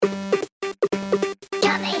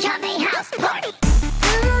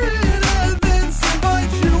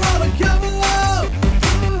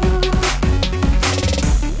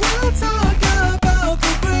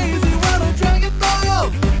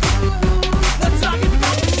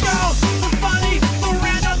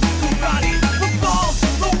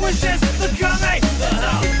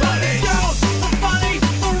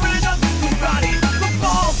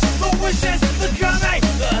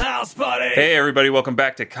everybody. Welcome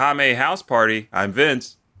back to Kame House Party. I'm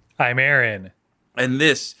Vince. I'm Aaron. And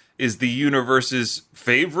this is the universe's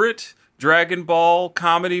favorite Dragon Ball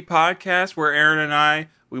comedy podcast where Aaron and I,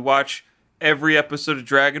 we watch every episode of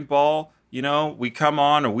Dragon Ball. You know, we come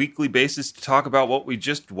on a weekly basis to talk about what we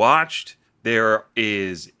just watched. There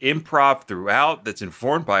is improv throughout that's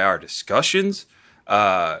informed by our discussions.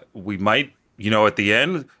 We might, at the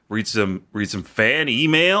end, read some fan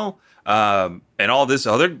email. And all this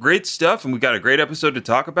other great stuff, and we've got a great episode to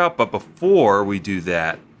talk about. But before we do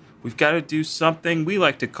that, we've got to do something we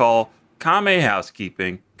like to call Kame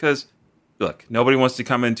housekeeping. Because, look, nobody wants to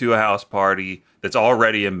come into a house party that's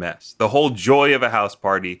already a mess. The whole joy of a house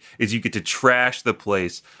party is you get to trash the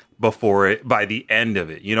place by the end of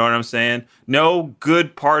it. You know what I'm saying? No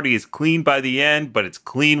good party is clean by the end, but it's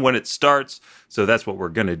clean when it starts. So that's what we're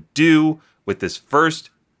going to do with this first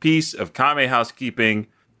piece of Kame housekeeping.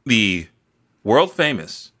 The world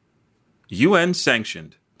famous, UN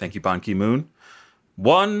sanctioned, thank you Ban Ki-moon,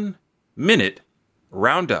 1 minute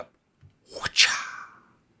roundup.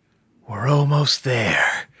 We're almost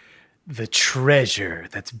there. The treasure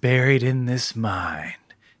that's buried in this mine.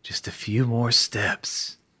 Just a few more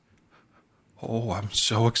steps. Oh, I'm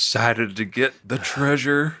so excited to get the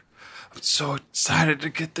treasure. I'm so excited to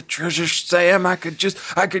get the treasure, Sam. I could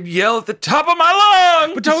yell at the top of my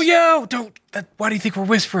lungs. But don't yell. Why do you think we're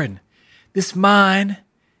whispering? This mine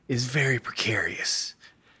is very precarious.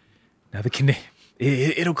 Now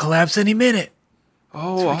it'll collapse any minute.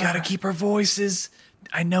 Oh, so we gotta keep our voices.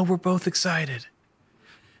 I know we're both excited.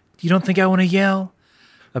 You don't think I want to yell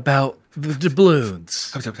about the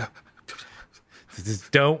doubloons?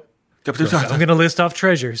 Don't. I'm gonna list off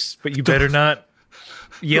treasures, but you better not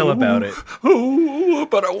yell about it. Oh,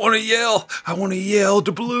 but I want to yell. I want to yell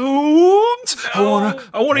doubloons. No.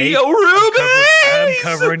 I want to yell rubies. I'm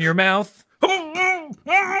covering your mouth.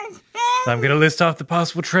 I'm going to list off the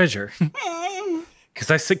possible treasure.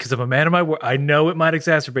 Because I'm a man of my word. I know it might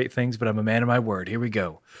exacerbate things, but I'm a man of my word. Here we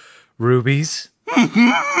go. Rubies.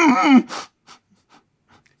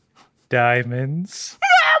 Diamonds.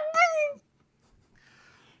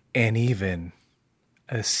 And even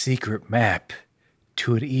a secret map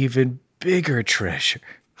to an even bigger treasure.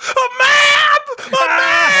 A map! A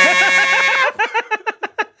map!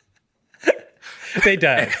 They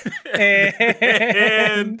died.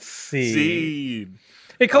 And scene.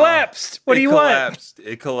 It collapsed. What do you want?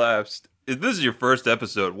 It collapsed. If this is your first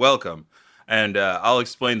episode, welcome. And I'll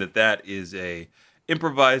explain that is a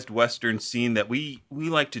improvised Western scene that we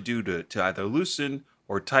like to do to either loosen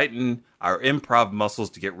or tighten our improv muscles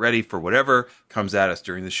to get ready for whatever comes at us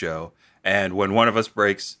during the show. And when one of us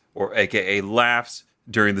breaks, or AKA laughs,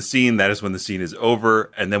 during the scene, that is when the scene is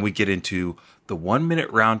over. And then we get into the 1 minute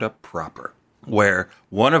roundup proper, where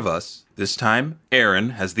one of us, this time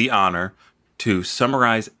Aaron, has the honor to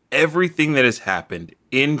summarize everything that has happened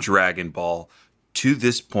in Dragon Ball to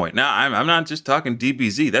this point. Now, I'm not just talking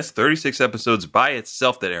DBZ. That's 36 episodes by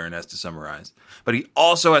itself that Aaron has to summarize. But he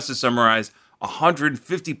also has to summarize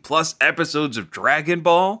 150 plus episodes of Dragon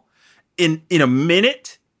Ball in a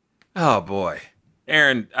minute. Oh, boy.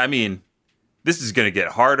 Aaron, I mean, this is going to get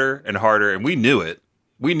harder and harder, and we knew it.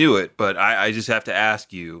 But I just have to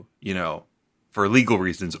ask you, for legal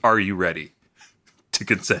reasons, are you ready to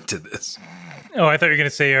consent to this? Oh, I thought you were going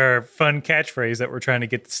to say our fun catchphrase that we're trying to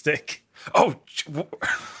get to stick. Oh,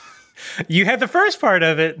 you had the first part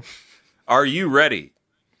of it. Are you ready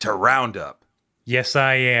to round up? Yes,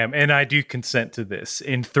 I am. And I do consent to this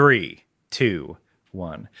in 3, 2,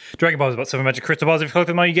 1. Dragon Ball is about 7 magic crystal balls. If you collect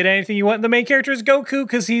them all, you get anything you want. The main character is Goku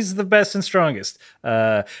because he's the best and strongest.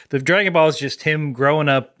 The Dragon Ball is just him growing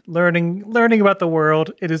up, learning about the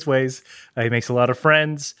world in his ways. He makes a lot of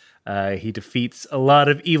friends. He defeats a lot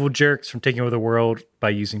of evil jerks from taking over the world by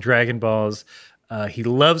using Dragon Balls. He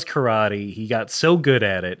loves karate. He got so good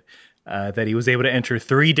at it that he was able to enter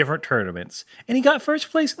 3 different tournaments. And he got first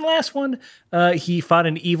place in the last one. He fought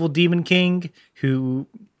an evil demon king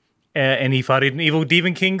and he fought an evil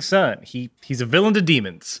demon king's son. He's a villain to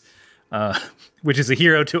demons, which is a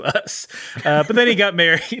hero to us. But then he got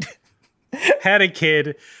married, had a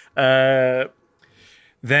kid.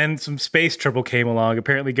 Then some space trouble came along.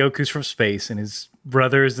 Apparently Goku's from space, and his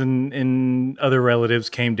brothers and other relatives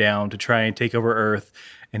came down to try and take over Earth.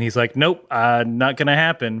 And he's like, nope, not going to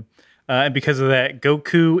happen. And because of that,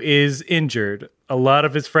 Goku is injured. A lot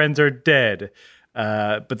of his friends are dead.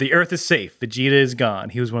 But the Earth is safe. Vegeta is gone.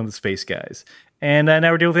 He was one of the space guys. And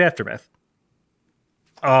now we're dealing with the aftermath.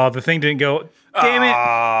 Oh, the thing didn't go. Damn it.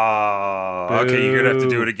 Oh, okay, you're going to have to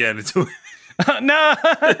do it again. No,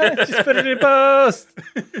 just put it in post.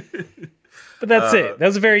 But that's it. That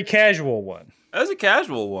was a very casual one. That was a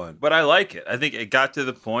casual one, but I like it. I think it got to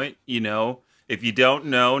the point, if you don't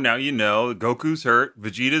know, now you know. Goku's hurt,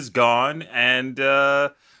 Vegeta's gone, and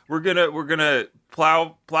we're gonna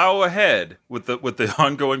plow ahead with the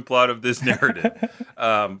ongoing plot of this narrative.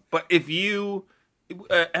 But if you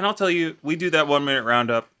and I'll tell you, we do that 1 minute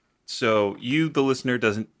roundup, so you, the listener,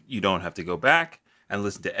 you don't have to go back and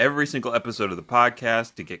listen to every single episode of the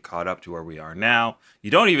podcast to get caught up to where we are now. You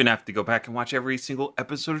don't even have to go back and watch every single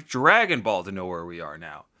episode of Dragon Ball to know where we are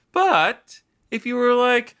now. But if you were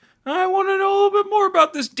like, I want to know a little bit more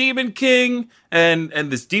about this Demon King and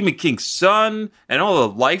this Demon King's son and all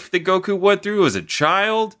the life that Goku went through as a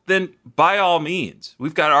child, then by all means,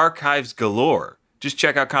 we've got archives galore. Just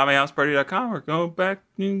check out KameHouseParty.com or go back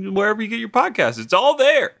wherever you get your podcasts. It's all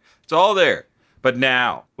there. It's all there. But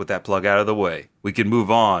now, with that plug out of the way, we can move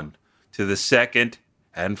on to the second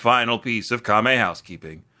and final piece of Kame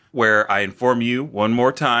Housekeeping, where I inform you one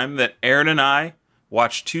more time that Aaron and I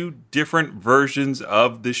watched 2 different versions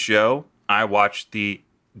of the show. I watched the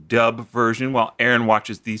dub version while Aaron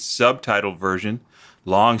watches the subtitled version.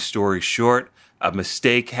 Long story short, a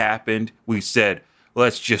mistake happened. We said,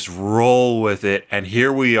 let's just roll with it. And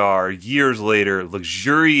here we are, years later,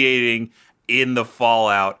 luxuriating in the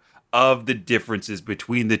fallout of the differences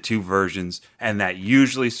between the 2 versions. And that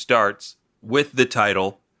usually starts with the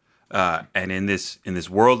title. And in this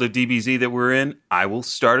world of DBZ that we're in, I will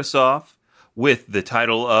start us off with the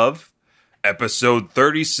title of Episode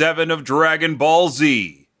 37 of Dragon Ball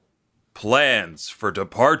Z, Plans for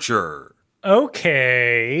Departure.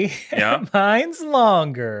 Okay. Yeah. Mine's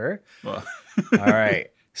longer. Well, All right.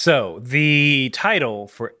 So the title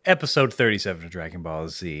for episode 37 of Dragon Ball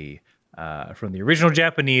Z, from the original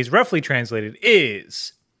Japanese, roughly translated,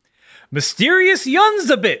 is Mysterious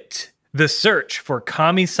Yunzabit, The Search for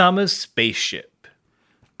Kami-sama's Spaceship.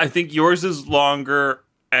 I think yours is longer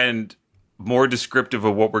and more descriptive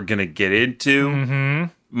of what we're going to get into. Mm-hmm.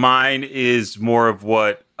 Mine is more of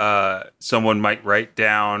what someone might write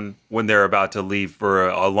down when they're about to leave for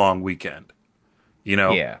a long weekend.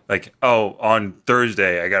 Yeah. Like, on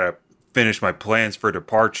Thursday, I got to finish my plans for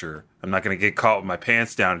departure. I'm not going to get caught with my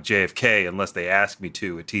pants down at JFK unless they ask me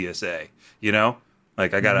to at TSA.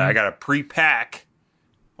 Like I gotta pre-pack,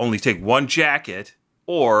 only take one jacket,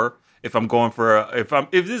 or if I'm going for if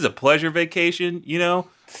this is a pleasure vacation,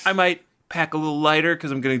 I might pack a little lighter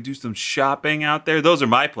because I'm going to do some shopping out there. Those are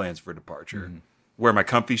my plans for departure. Mm-hmm. Wear my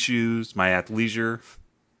comfy shoes, my athleisure.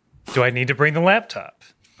 Do I need to bring the laptop?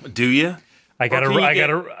 Do you? I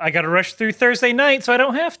gotta rush through Thursday night, so I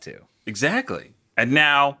don't have to. Exactly. And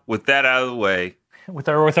now, with that out of the way, with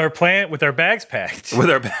our bags packed, with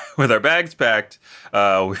our bags packed,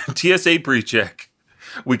 TSA pre-check,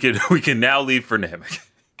 we can now leave for Namek.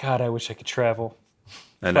 God, I wish I could travel.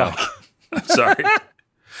 I know. I'm sorry.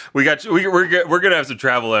 We're gonna have some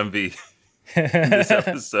travel envy in this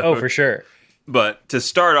episode. Oh, for sure. But to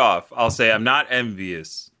start off, I'll say I'm not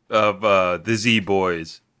envious of the Z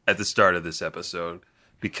Boys at the start of this episode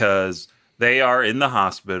because they are in the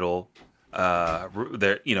hospital.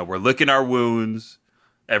 We're licking our wounds.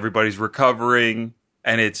 Everybody's recovering,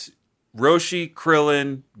 and it's Roshi,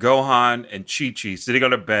 Krillin, Gohan, and Chi-Chi sitting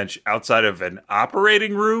on a bench outside of an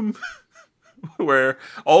operating room where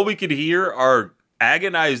all we could hear are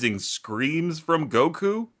agonizing screams from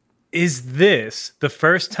Goku. Is this the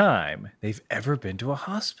first time they've ever been to a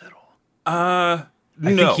hospital? No. I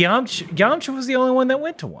think Yamcha was the only one that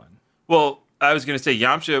went to one. Well, I was going to say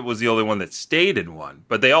Yamcha was the only one that stayed in one,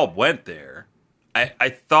 but they all went there. I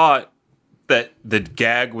thought that the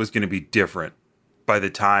gag was going to be different by the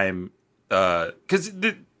time, because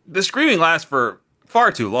the screaming lasts for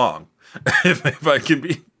far too long. if I can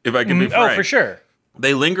be frank. Oh, for sure.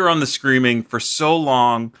 They linger on the screaming for so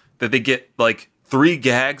long that they get like 3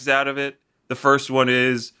 gags out of it. The first one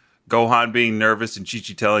is Gohan being nervous and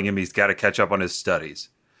Chi-Chi telling him he's got to catch up on his studies.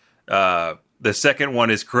 The second one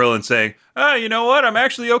is Krillin saying, you know what? I'm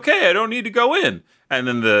actually okay. I don't need to go in. And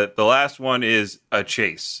then the last one is a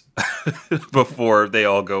chase before they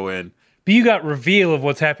all go in. But you got reveal of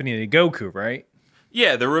what's happening to Goku, right?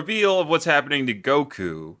 Yeah, the reveal of what's happening to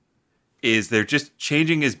Goku is they're just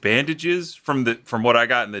changing his bandages from what I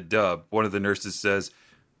got in the dub. One of the nurses says,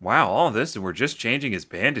 wow, all this, and we're just changing his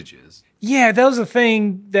bandages. Yeah, that was the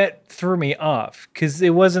thing that threw me off, because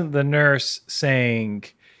it wasn't the nurse saying,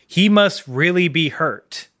 he must really be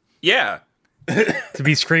hurt. Yeah. To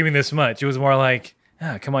be screaming this much. It was more like,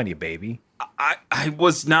 come on, you baby. I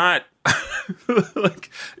was not... like,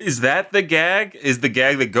 is that the gag? Is the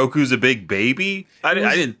gag that Goku's a big baby? I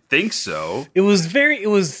didn't think so. It was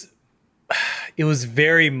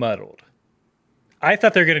very muddled. I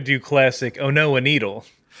thought they were going to do classic, oh no, a needle.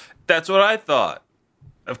 That's what I thought.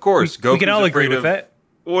 Of course, Goku's we can all agree afraid with of that.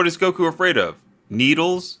 What is Goku afraid of?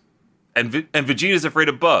 Needles, and Vegeta's afraid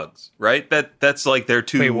of bugs, right? That's like their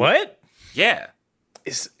two. Wait, what? Yeah.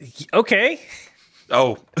 Okay.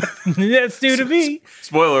 Oh, That's new to me.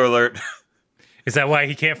 spoiler alert. Is that why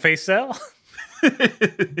he can't face Cell?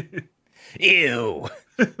 Ew.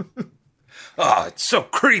 Oh, it's so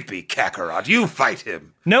creepy, Kakarot. You fight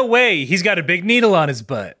him. No way. He's got a big needle on his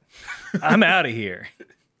butt. I'm out of here.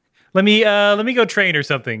 Let me go train or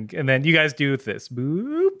something, and then you guys do with this.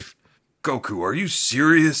 Boop. Goku, are you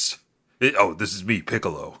serious? This is me,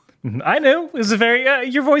 Piccolo. I know. It was a very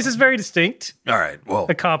your voice is very distinct. All right, well,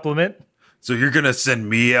 A compliment. so you're gonna send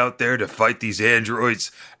me out there to fight these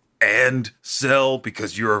androids and Cell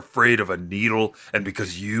because you're afraid of a needle and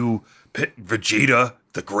because you, Vegeta,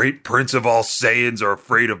 the great prince of all Saiyans, are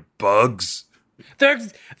afraid of bugs?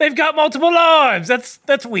 They've got multiple arms.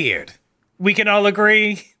 That's weird. We can all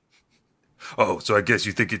agree. Oh, so I guess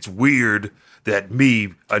you think it's weird that me,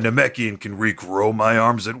 a Namekian, can regrow my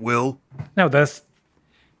arms at will? No, that's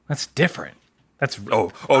different. That's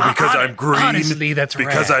Because I'm green? Honestly, that's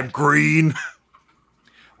because rad. I'm green?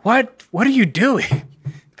 What are you doing?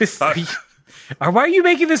 Why are you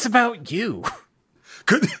making this about you?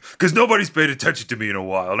 Because nobody's paid attention to me in a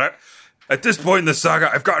while. And at this point in the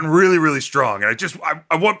saga, I've gotten really, really strong, and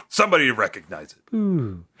I want somebody to recognize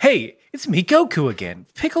it. Hey, it's me, Goku again.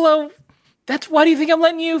 Piccolo. Why do you think I'm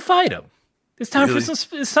letting you fight him? It's time Really? for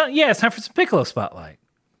it's time for some Piccolo spotlight.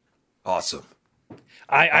 Awesome.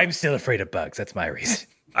 I'm still afraid of bugs. That's my reason.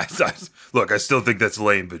 Look, I still think that's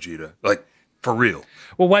lame, Vegeta. Like, for real.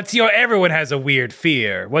 Well, everyone has a weird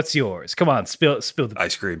fear. What's yours? Come on, spill the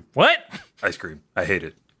Ice cream. What? Ice cream. I hate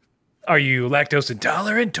it. Are you lactose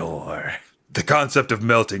intolerant or? The concept of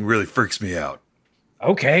melting really freaks me out.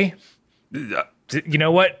 Okay. Uh, You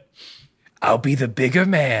know what? I'll be the bigger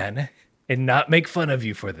man and not make fun of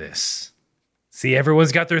you for this. See,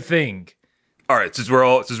 everyone's got their thing. All right, since we're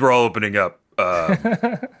all opening up,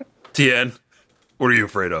 Tien, what are you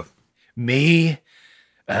afraid of? Me,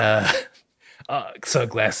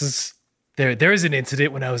 sunglasses. There was an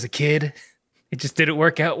incident when I was a kid. It just didn't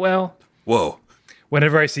work out well. Whoa.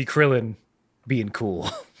 Whenever I see Krillin being cool,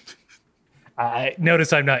 I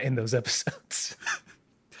notice I'm not in those episodes.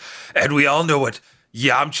 And we all know what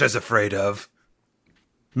Yamcha's afraid of.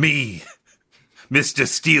 Me, Mr.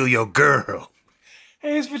 Steal Your Girl.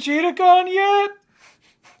 Hey, is Vegeta gone yet?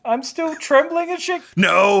 I'm still trembling and shit.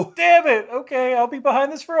 No, Damn it. Okay, I'll be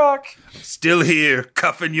behind this rock. still here,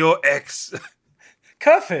 cuffing your ex.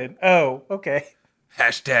 Cuffin. Oh, okay.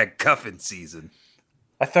 Hashtag cuffing season.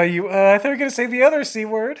 I thought you were gonna say the other C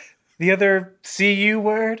word, the other CU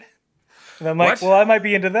word, and I'm like, What? well, I might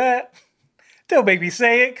be into that. Don't make me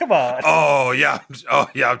say it. Come on. Oh,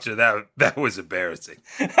 Yamcha, that was embarrassing.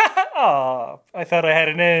 Aw, I thought I had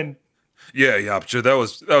an N. Yeah, Yamcha,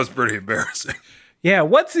 that was pretty embarrassing. Yeah,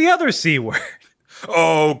 what's the other C word?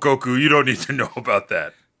 Oh, Goku, you don't need to know about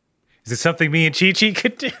that. Is it something me and Chi-Chi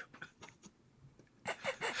could do?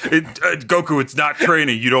 Goku, it's not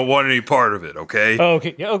training. You don't want any part of it, okay? Oh,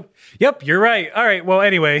 okay. Oh, yep, you're right. All right. Well,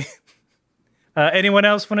 anyway, anyone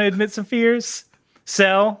else want to admit some fears?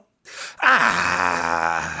 Cell.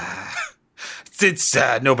 Since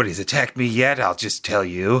nobody's attacked me yet, I'll just tell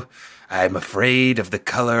you, I'm afraid of the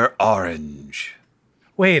color orange.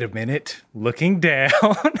 Wait a minute. Looking down.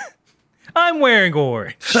 I'm wearing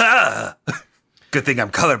orange. Good thing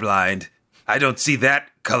I'm colorblind. I don't see that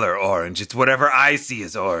color orange. It's whatever I see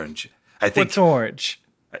as orange. What's orange?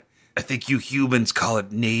 I think you humans call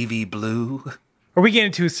it navy blue. Are we getting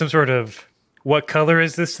into some sort of what color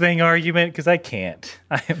is this thing argument? Because I can't.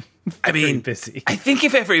 I am very busy. I think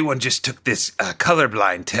if everyone just took this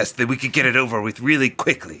colorblind test, then we could get it over with really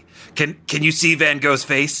quickly. Can you see Van Gogh's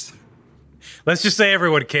face? Let's just say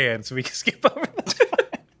everyone can, so we can skip over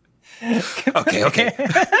that. Okay.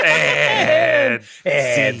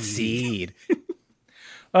 And seed.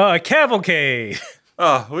 Cavalcade.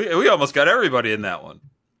 Oh, we almost got everybody in that one.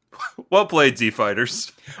 Well played,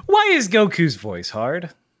 Z-Fighters. Why is Goku's voice hard?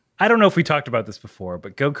 I don't know if we talked about this before,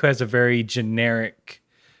 but Goku has a very generic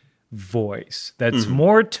voice that's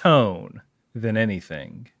more tone than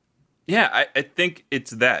anything. Yeah, I think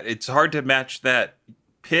it's that. It's hard to match that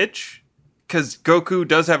pitch because Goku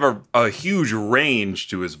does have a huge range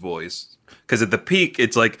to his voice. Because at the peak,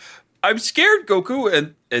 it's like, I'm scared,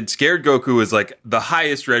 Goku. And scared Goku is like the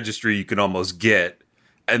highest registry you can almost get.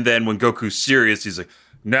 And then when Goku's serious, he's like,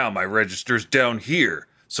 now my register's down here.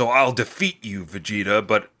 So I'll defeat you,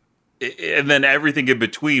 Vegeta. And then everything in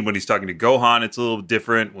between, when he's talking to Gohan, it's a little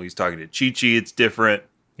different. When he's talking to Chi-Chi, it's different.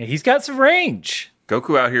 Yeah, he's got some range.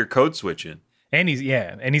 Goku out here code switching.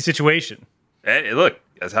 any situation. Hey, look,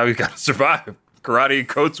 that's how he's got to survive. Karate and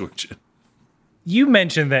code switching. You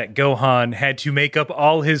mentioned that Gohan had to make up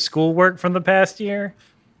all his schoolwork from the past year.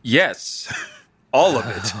 Yes, all of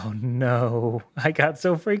it. Oh no, I got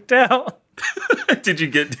so freaked out. Did you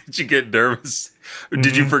get nervous?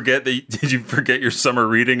 Did you forget Did you forget your summer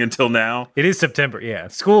reading until now? It is September. Yeah,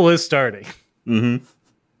 school is starting.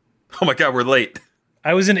 Oh my God, we're late.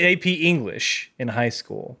 I was in AP English in high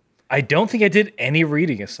school. I don't think I did any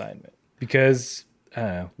reading assignment because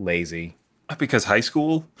lazy. Because high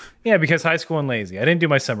school? Yeah, because high school and lazy. I didn't do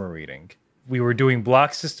my summer reading. We were doing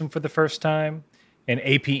block system for the first time, and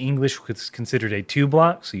AP English was considered a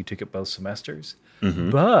 2-block, so you took it both semesters.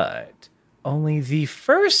 But only the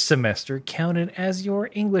first semester counted as your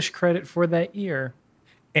English credit for that year.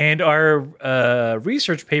 And our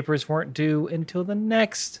research papers weren't due until the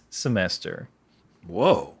next semester.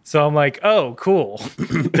 Whoa. So I'm like, oh, cool.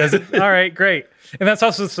 Does it? All right, great. And that's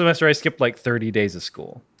also the semester I skipped like 30 days of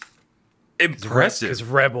school. Impressive. Because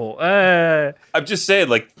Rebel. I'm just saying,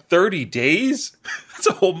 like 30 days? That's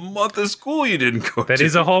a whole month of school you didn't go to. That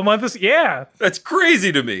is a whole month of... Yeah. That's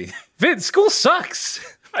crazy to me. Vince, school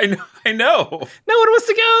sucks. I know. No one wants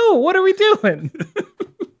to go. What are we doing?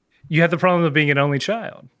 You have the problem of being an only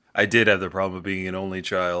child. I did have the problem of being an only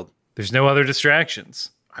child. There's no other distractions.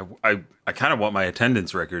 I kind of want my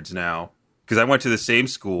attendance records now. Because I went to the same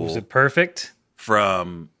school. Was it perfect?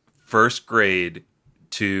 From first grade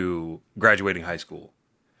to graduating high school.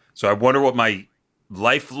 So I wonder what my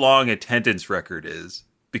lifelong attendance record is,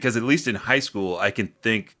 because at least in high school I can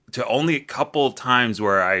think to only a couple times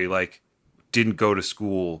where I like didn't go to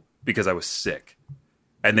school because I was sick.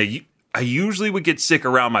 And I usually would get sick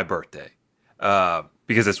around my birthday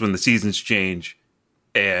because that's when the seasons change,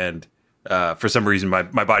 and for some reason my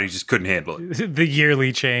body just couldn't handle it. The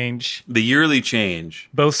yearly change.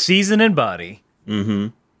 Both season and body.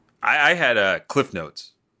 I had Cliff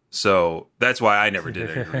Notes, so that's why I never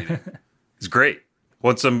did any reading. It's great.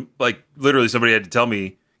 Once literally somebody had to tell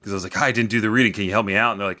me, because I was like, I didn't do the reading. Can you help me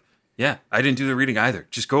out? And they're like, yeah, I didn't do the reading either.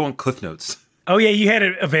 Just go on Cliff Notes. Oh yeah, you had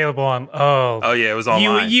it available on. Oh yeah, it was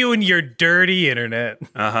online. You and your dirty internet.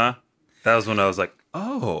 That was when I was like,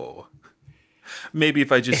 oh, maybe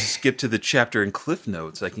if I just skip to the chapter in Cliff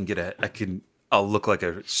Notes, I'll look like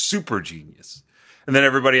a super genius. And then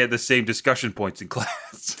everybody had the same discussion points in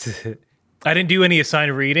class. I didn't do any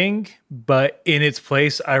assigned reading, but in its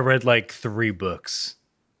place, I read like 3 books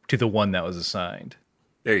to the one that was assigned.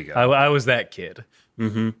 There you go. I was that kid.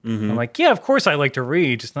 I'm like, yeah, of course I like to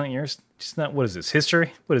read, just not yours. Just not, what is this,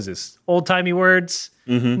 history? What is this, old-timey words?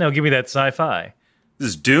 No, give me that sci-fi. This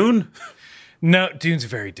is Dune? No, Dune's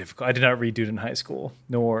very difficult. I did not read Dune in high school,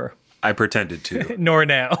 nor... I pretended to. Nor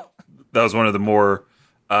now. That was one of the more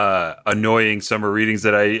annoying summer readings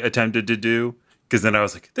that I attempted to do, because then I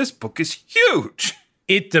was like, this book is huge.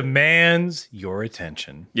 It demands your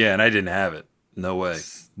attention. Yeah, and I didn't have it. No way.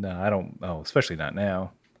 No, I don't. Oh, especially not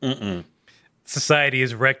now. Society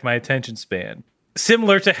has wrecked my attention span.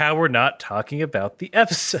 Similar to how we're not talking about the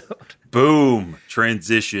episode. Boom.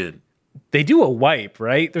 Transition. They do a wipe,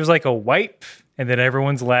 right? There's like a wipe, and then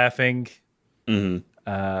everyone's laughing.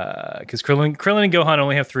 Because Krillin and Gohan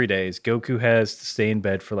only have 3 days. Goku has to stay in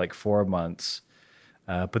bed for like 4 months.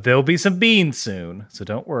 But there'll be some beans soon, so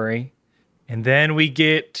don't worry. And then we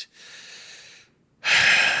get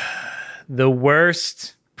the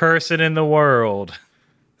worst person in the world.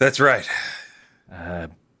 That's right.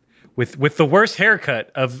 With the worst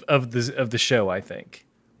haircut of the show, I think.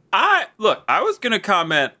 I was gonna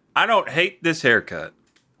comment. I don't hate this haircut.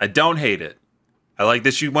 I don't hate it. I like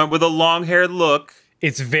that she went with a long haired look.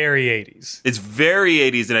 It's very 80s. It's very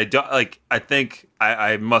 80s, and I don't like. I think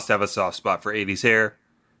I must have a soft spot for 80s hair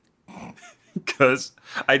because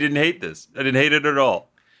I didn't hate this. I didn't hate it at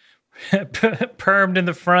all. Permed in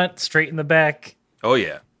the front, straight in the back. Oh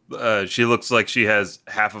yeah, she looks like she has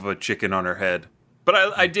half of a chicken on her head. But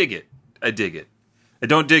I dig it. I dig it. I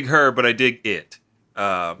don't dig her, but I dig it.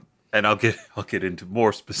 And I'll get into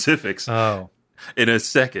more specifics in a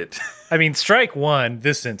second. I mean, strike one,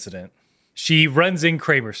 this incident. She runs in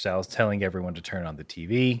Kramer style, telling everyone to turn on the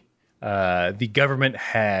TV. The government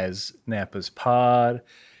has Nappa's pod,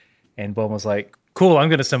 and Bulma's like, cool, I'm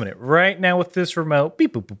going to summon it right now with this remote.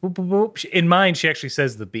 Beep, boop, boop, boop, boop, boop. In mine, she actually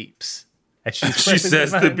says the beeps. She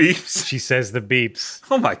says the beeps? She says the beeps.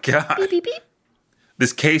 Oh my God. Beep, beep, beep.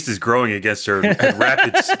 This case is growing against her at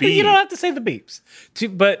rapid speed. You don't have to say the beeps.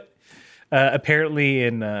 But apparently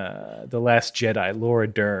in The Last Jedi, Laura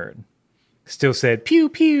Dern still said pew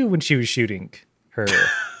pew when she was shooting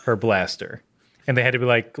her blaster. And they had to be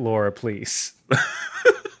like, Laura, please.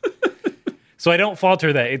 So I don't fault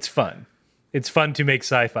her that. It's fun. It's fun to make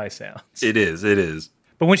sci-fi sounds. It is. It is.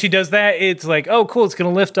 But when she does that, it's like, oh, cool, it's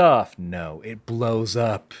going to lift off. No, it blows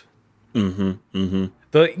up. Mm-hmm. Mm-hmm.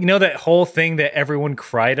 You know that whole thing that everyone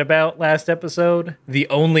cried about last episode? The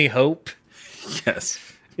only hope? Yes.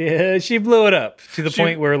 Yeah, she blew it up to the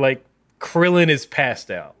point where, like, Krillin is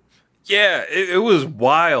passed out. Yeah, it was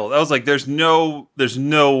wild. I was like, there's no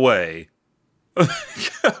way. I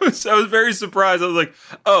was very surprised. I was like,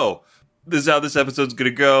 oh, this is how this episode's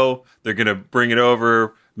going to go. They're going to bring it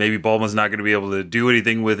over. Maybe Bulma's not going to be able to do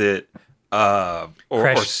anything with it. Or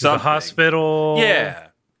Crash to the hospital. Yeah.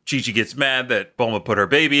 Chi-Chi gets mad that Bulma put her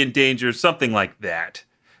baby in danger. Something like that.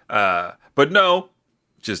 But no,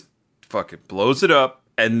 just fucking blows it up.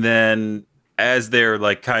 And then as they're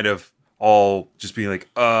like kind of all just being like,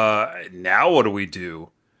 now what do we do?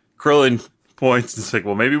 Krillin points and it's like,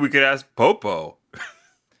 well, maybe we could ask Popo.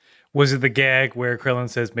 Was it the gag where Krillin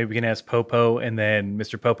says, maybe we can ask Popo, and then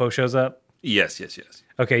Mr. Popo shows up? Yes.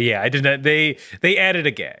 Okay, yeah, I did not. They added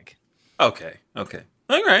a gag. Okay.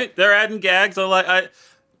 All right, they're adding gags.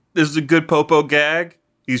 This is a good Popo gag.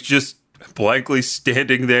 He's just blankly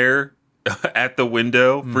standing there at the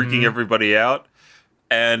window, freaking everybody out.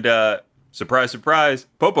 And surprise, surprise,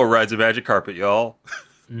 Popo rides a magic carpet, y'all.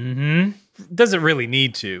 Mm-hmm. Doesn't really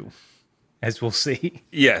need to, as we'll see.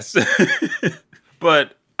 Yes.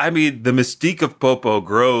 But, I mean, the mystique of Popo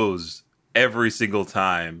grows every single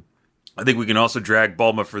time. I think we can also drag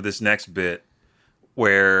Bulma for this next bit,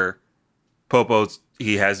 where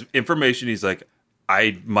he has information. He's like,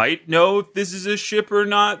 I might know if this is a ship or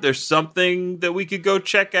not. There's something that we could go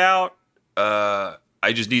check out. I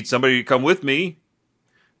just need somebody to come with me.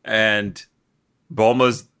 And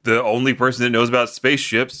Bulma's the only person that knows about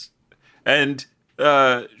spaceships. And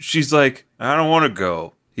she's like, I don't want to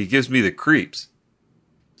go. He gives me the creeps.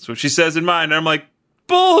 That's what she says in mine. And I'm like,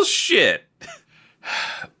 bullshit.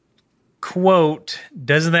 Quote,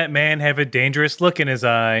 doesn't that man have a dangerous look in his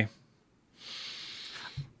eye?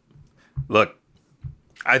 Look,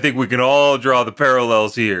 I think we can all draw the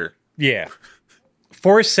parallels here. Yeah.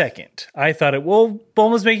 For a second, I thought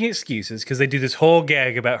Bulma's making excuses because they do this whole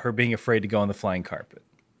gag about her being afraid to go on the flying carpet.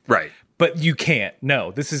 Right. But you can't.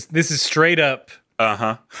 No, this is straight up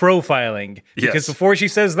profiling. Because Yes. before she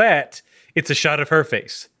says that, it's a shot of her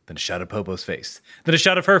face, then a shot of Popo's face, then a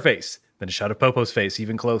shot of her face, then a shot of Popo's face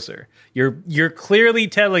even closer. You're clearly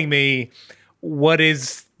telling me what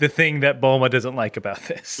is the thing that Bulma doesn't like about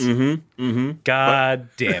this. God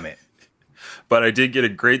damn it. But I did get a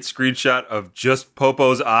great screenshot of just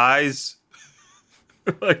Popo's eyes.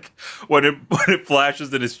 Like when it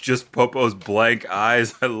flashes and it's just Popo's blank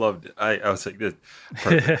eyes. I loved it. I was like, this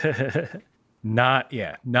perfect. Not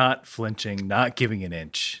flinching, not giving an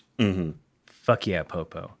inch. Fuck yeah,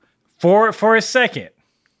 Popo. For a second,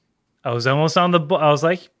 I was almost on I was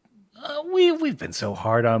like, we've been so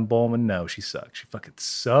hard on Bulma. No, she sucks. She fucking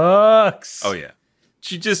sucks. Oh yeah,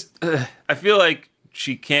 she just. I feel like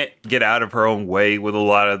she can't get out of her own way with a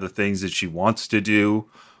lot of the things that she wants to do,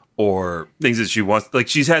 or things that she wants. Like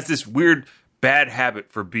she has this weird bad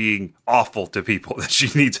habit for being awful to people that she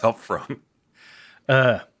needs help from.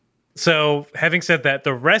 So, having said that,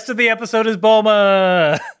 the rest of the episode is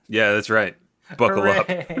Bulma. Yeah, that's right. Buckle up.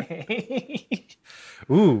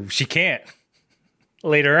 Ooh, she can't.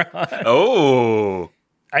 Later on. Oh.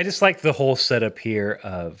 I just like the whole setup here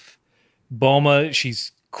of Bulma.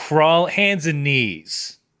 She's hands and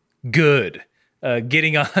knees. Good.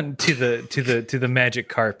 Getting on to the magic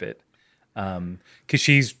carpet. Because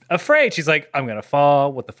she's afraid. She's like, I'm going to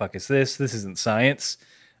fall. What the fuck is this? This isn't science.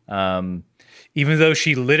 Even though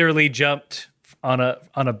she literally jumped on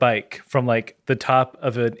a bike from like the top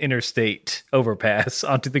of an interstate overpass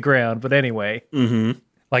onto the ground. But anyway,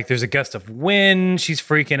 like there's a gust of wind. She's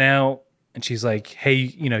freaking out, and she's like, "Hey,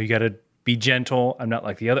 you got to be gentle. I'm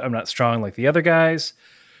not strong like the other guys."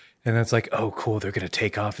 And then it's like, "Oh, cool. They're gonna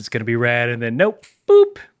take off. It's gonna be rad." And then nope,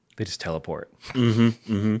 boop. They just teleport.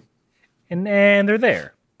 And then they're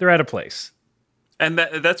there. They're at a place. And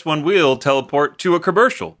that's when we'll teleport to a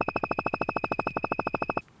commercial.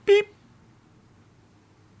 Beep.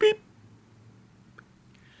 Beep.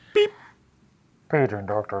 Beep. Paging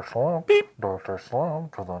Dr. Slump. Beep. Dr.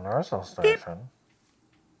 Slump to the nursing station.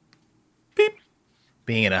 Beep.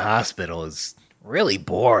 Being in a hospital is really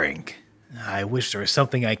boring. I wish there was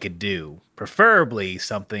something I could do. Preferably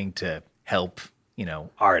something to help,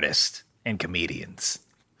 artists and comedians.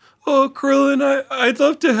 Oh, Krillin, I'd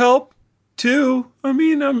love to help too. I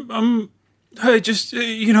mean, I'm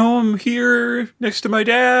here next to my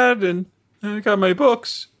dad and I got my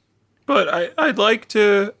books, but I'd like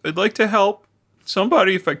to help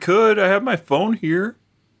somebody if I could. I have my phone here.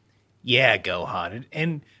 Yeah, Gohan.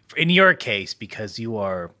 And in your case, because you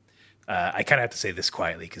are, I kind of have to say this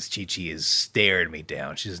quietly because Chi-Chi is staring me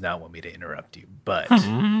down. She does not want me to interrupt you, but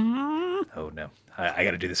oh no, I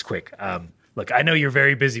got to do this quick. Look, I know you're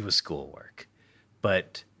very busy with schoolwork,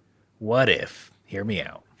 but what if? Hear me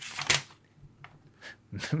out.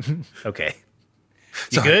 Okay,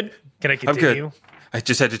 you Sorry. good? Can I continue? I'm good. I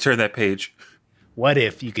just had to turn that page. What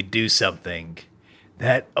if you could do something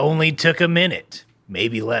that only took a minute,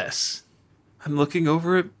 maybe less? I'm looking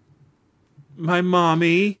over at my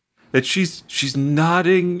mommy. That she's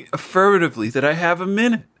nodding affirmatively that I have a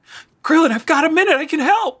minute. Krillin, I've got a minute. I can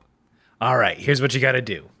help. All right, here's what you got to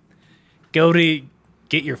do. Go to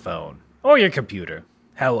get your phone or your computer.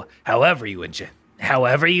 However you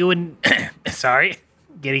sorry,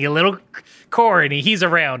 getting a little corny. He's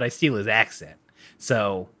around. I steal his accent.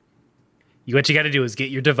 So what you got to do is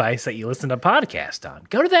get your device that you listen to podcast on.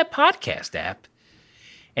 Go to that podcast app.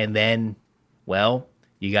 And then, well,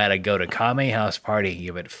 you got to go to Kame House Party,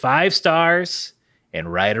 give it 5 stars,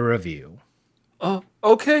 and write a review. Oh,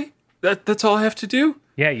 okay. That's all I have to do?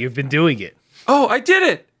 Yeah, you've been doing it. Oh, I did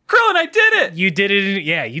it. Krillin, I did it. You did it.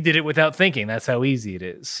 Yeah, you did it without thinking. That's how easy it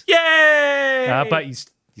is. Yay! But you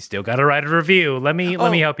still got to write a review. Let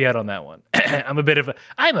me help you out on that one. I'm a bit of a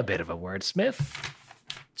wordsmith.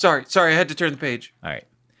 Sorry, I had to turn the page. All right,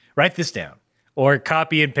 write this down or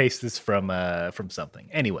copy and paste this from something.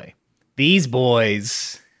 Anyway, these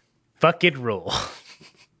boys fucking rule.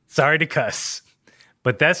 Sorry to cuss,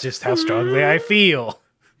 but that's just how strongly I feel.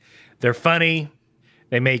 They're funny.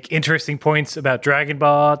 They make interesting points about Dragon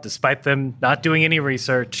Ball, despite them not doing any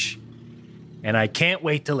research. And I can't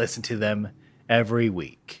wait to listen to them every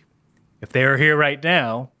week. If they were here right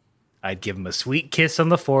now, I'd give them a sweet kiss on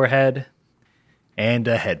the forehead and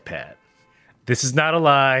a head pat. This is not a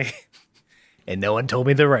lie, and no one told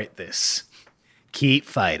me to write this. Keep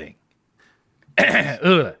fighting.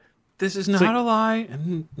 Ugh. This is not a lie,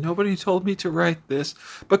 and nobody told me to write this.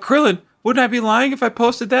 But Krillin, wouldn't I be lying if I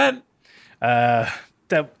posted that?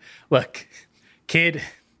 Look, kid,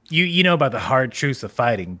 you know about the hard truths of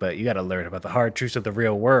fighting, but you got to learn about the hard truths of the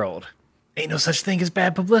real world. Ain't no such thing as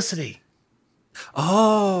bad publicity.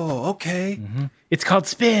 Oh, okay. Mm-hmm. It's called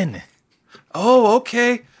spin. Oh,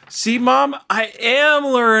 okay. See, Mom, I am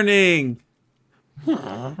learning.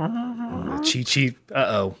 Chi-Chi,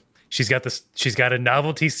 uh-oh. She's got a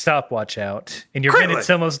novelty stopwatch out, and your Krillin. minute's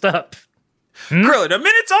almost up. Krillin, a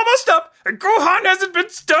minute's almost up, and Gohan hasn't been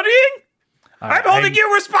studying? I'm holding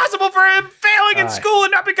you responsible for him failing in school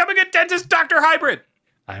and not becoming a dentist-doctor hybrid.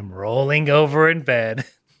 I'm rolling over in bed.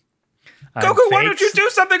 Goku, why don't you do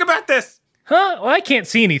something about this? Huh? Well, I can't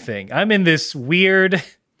see anything. I'm in this weird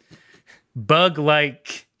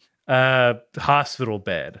bug-like hospital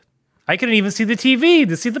bed. I couldn't even see the TV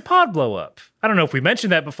to see the pod blow up. I don't know if we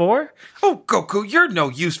mentioned that before. Oh, Goku, you're no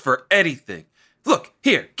use for anything. Look,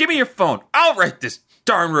 here, give me your phone. I'll write this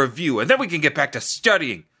darn review, and then we can get back to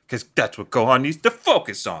studying, because that's what Gohan needs to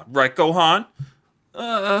focus on. Right, Gohan?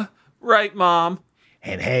 Right, Mom.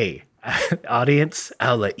 And hey, audience,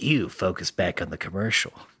 I'll let you focus back on the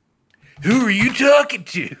commercial. Who are you talking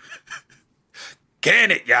to?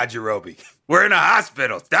 Can it, Yajirobe? We're in a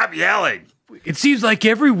hospital. Stop yelling. It seems like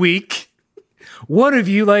every week, one of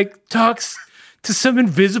you talks to some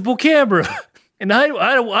invisible camera, and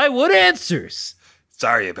I want answers.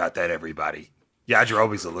 Sorry about that, everybody.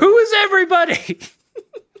 Yajirobe's a little... Who is everybody?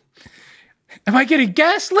 Am I getting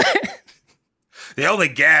gaslit? The only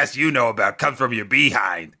gas you know about comes from your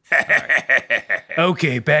behind.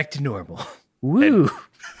 Okay, back to normal. Woo.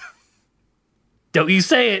 Don't you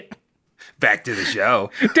say it. Back to the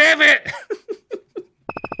show. Damn it.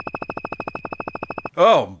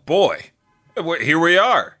 Oh, boy. Here we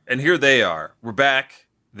are. And here they are. We're back.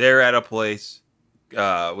 They're at a place.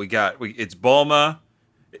 It's Bulma.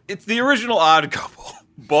 It's the original Odd Couple.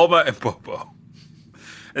 Bulma and Popo.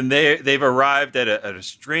 And they've arrived at a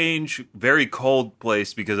strange, very cold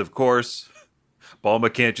place because, of course,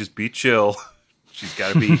 Bulma can't just be chill. She's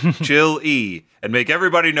got to be chill-y and make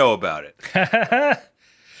everybody know about it.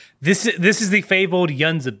 This is the fabled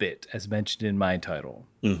Yunzabit, as mentioned in my title.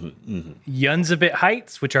 Yunzabit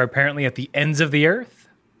Heights, which are apparently at the ends of the earth.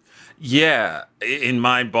 Yeah. In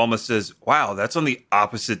mine, Bulma says, wow, that's on the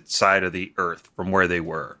opposite side of the earth from where they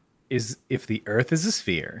were. If the earth is a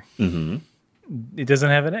sphere, it doesn't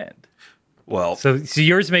have an end. Well, so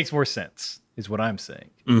yours makes more sense, is what I'm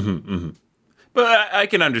saying. But I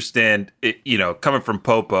can understand, coming from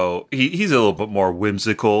Popo, he's a little bit more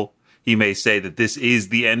whimsical. He may say that this is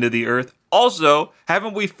the end of the earth. Also,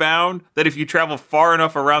 haven't we found that if you travel far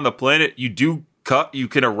enough around the planet, you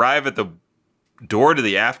can arrive at the door to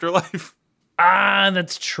the afterlife? Ah,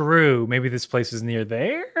 that's true. Maybe this place is near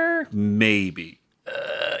there? there. Maybe.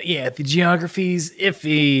 Yeah, the geography's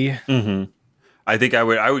iffy. I think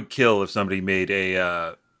I would kill if somebody made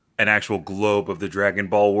an actual globe of the Dragon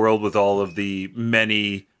Ball world with all of the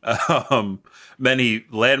many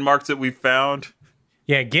landmarks that we've found.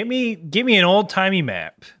 Yeah, give me an old timey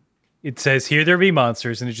map. It says here there be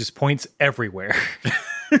monsters, and it just points everywhere.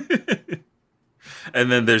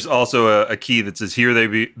 And then there's also a key that says here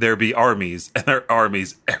there be armies, and there are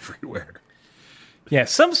armies everywhere. Yeah,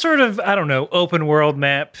 some sort of, I don't know, open world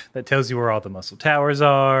map that tells you where all the muscle towers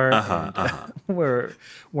are, where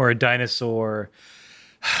a dinosaur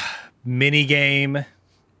mini game,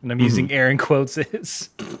 and I'm using air in quotes, is.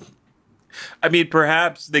 I mean,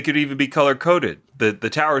 perhaps they could even be color coded. The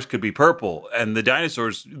towers could be purple, and the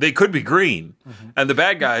dinosaurs, they could be green, and the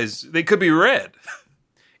bad guys, they could be red.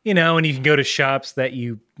 You know, and you can go to shops that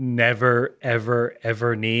you never, ever,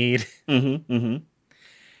 ever need.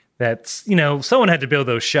 That's, you know, someone had to build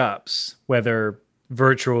those shops, whether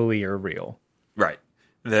virtually or real. Right.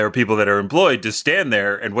 There are people that are employed to stand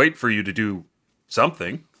there and wait for you to do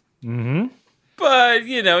something. But,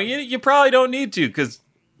 you know, you probably don't need to because,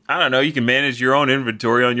 I don't know, you can manage your own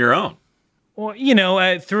inventory on your own. Well, you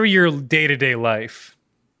know, through your day-to-day life,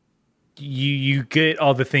 you get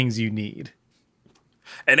all the things you need.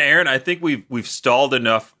 And Aaron, I think we've stalled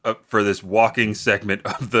enough for this walking segment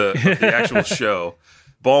of the actual show.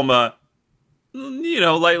 Bulma, you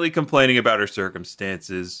know, lightly complaining about her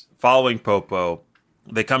circumstances, following Popo.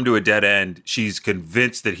 They come to a dead end. She's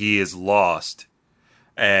convinced that he is lost.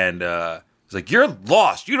 And he's like, you're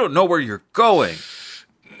lost. You don't know where you're going.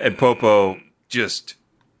 And Popo just,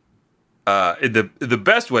 in the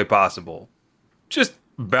best way possible, just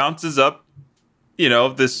bounces up, you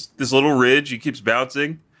know, this little ridge. He keeps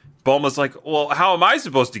bouncing. Bulma's like, well, how am I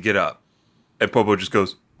supposed to get up? And Popo just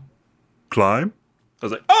goes, climb? I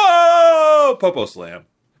was like, oh, Popo slam.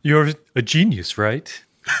 You're a genius, right?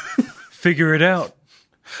 Figure it out.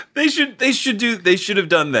 They should have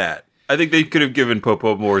done that. I think they could have given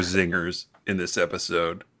Popo more zingers in this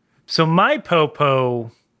episode. So my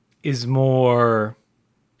Popo is more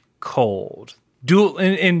cold.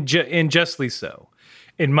 And justly so.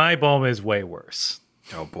 And my Bulma is way worse.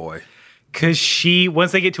 Oh boy. Because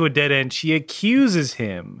once they get to a dead end, she accuses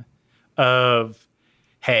him of,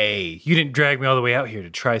 hey, you didn't drag me all the way out here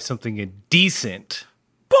to try something indecent.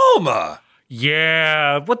 Bulma!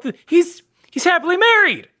 Yeah, he's happily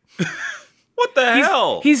married. What the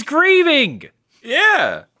hell? He's grieving.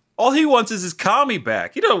 Yeah. All he wants is his Kami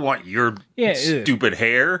back. He don't want your stupid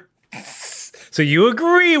hair. So you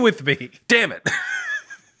agree with me. Damn it.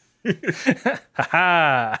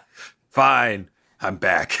 Ha. Fine. I'm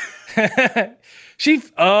back. She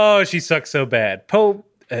sucks so bad.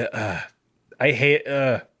 I hate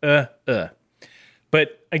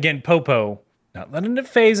But again, Popo, not letting it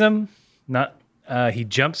phase him. He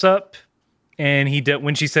jumps up and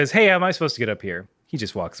when she says, "Hey, how am I supposed to get up here?" He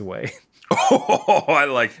just walks away. Oh, I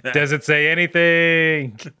like that. Doesn't say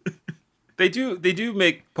anything. They do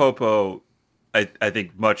make Popo, I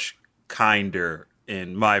think, much kinder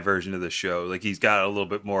in my version of the show. Like he's got a little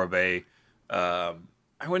bit more of a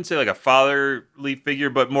I wouldn't say like a fatherly figure,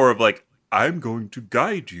 but more of like, I'm going to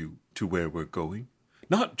guide you to where we're going,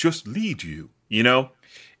 not just lead you, you know?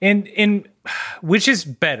 And which is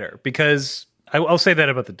better, because I'll say that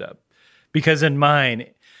about the dub. Because in mine,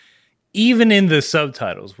 even in the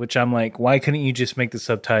subtitles, which I'm like, why couldn't you just make the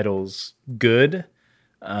subtitles good?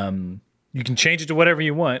 You can change it to whatever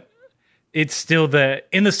you want. It's still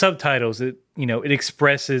in the subtitles, it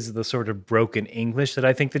expresses the sort of broken English that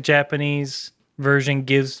I think the Japanese version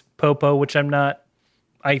gives Popo, which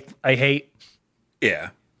I hate. Yeah.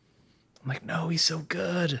 I'm like, no, he's so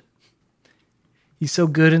good. He's so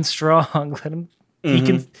good and strong. Let him.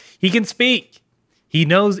 He can speak. He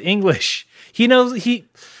knows English. He knows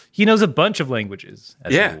a bunch of languages.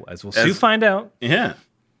 As we'll soon find out. Yeah.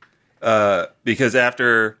 Because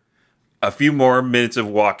after a few more minutes of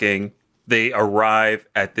walking, they arrive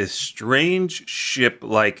at this strange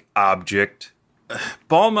ship-like object.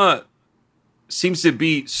 Bulma seems to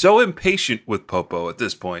be so impatient with Popo at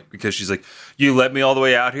this point because she's like, you led me all the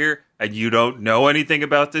way out here and you don't know anything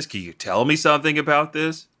about this? Can you tell me something about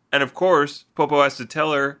this? And of course, Popo has to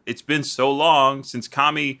tell her, it's been so long since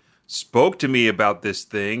Kami spoke to me about this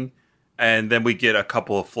thing. And then we get a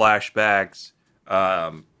couple of flashbacks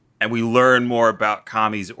and we learn more about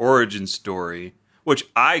Kami's origin story, which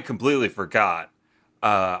I completely forgot.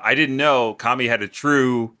 I didn't know Kami had a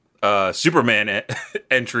true Superman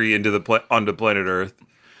entry onto planet Earth.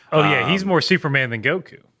 Oh yeah, he's more Superman than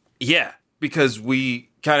Goku. Yeah, because we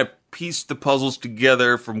kind of pieced the puzzles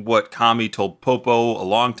together from what Kami told Popo a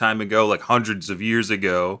long time ago, like hundreds of years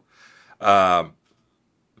ago. that,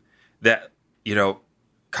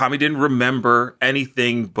 Kami didn't remember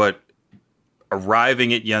anything but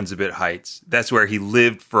arriving at Yunzabit Heights. That's where he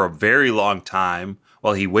lived for a very long time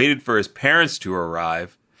while he waited for his parents to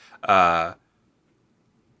arrive. And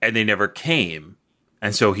they never came.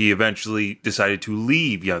 And so he eventually decided to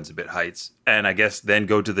leave Yunzabit Heights and I guess then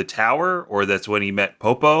go to the tower, or that's when he met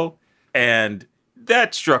Popo. And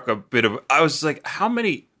that struck a bit of, I was like, how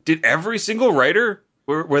many, did every single writer,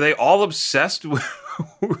 were they all obsessed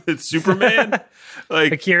with Superman?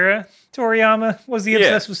 Like Akira Toriyama, was he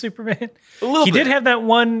obsessed with Superman? A little He bit. did have that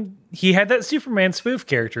one, he had that Superman spoof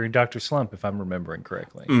character in Dr. Slump, if I'm remembering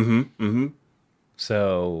correctly.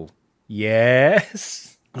 So,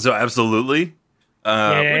 yes. So absolutely.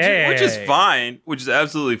 Which is fine, which is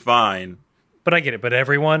absolutely fine. But I get it. But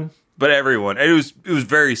everyone? But everyone. And it was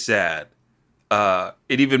very sad.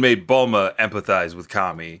 It even made Bulma empathize with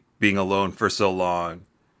Kami being alone for so long.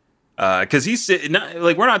 Because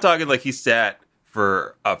we're not talking like he sat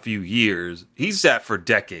for a few years. He sat for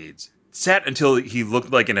decades. Sat until he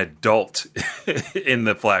looked like an adult in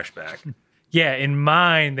the flashback. Yeah, in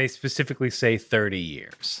mine, they specifically say 30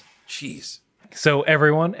 years. Jeez. So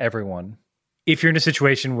everyone, if you're in a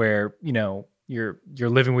situation where, you're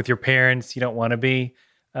living with your parents, you don't want to be,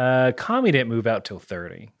 Kami didn't move out till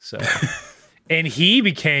 30. So, and he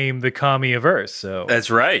became the Kami-averse. So That's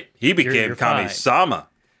right. He became you're fine. Kami-sama.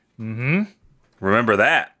 Mm-hmm. Remember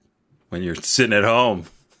that when you're sitting at home.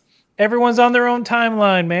 Everyone's on their own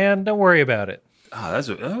timeline, man. Don't worry about it. Oh,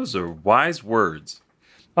 those are wise words.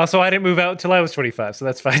 Also, I didn't move out until I was 25, so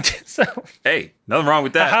that's fine. So, Hey, nothing wrong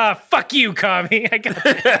with that. aha, fuck you, Kami. I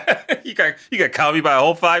got you. you got Kami by a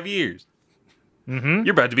whole 5 years. Mm-hmm.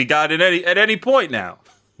 You're about to be God at any point now.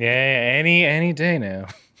 Yeah, any day now.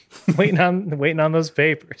 waiting on those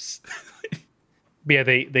papers. But yeah,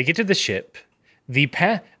 they get to the ship. The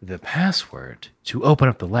password to open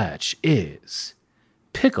up the latch is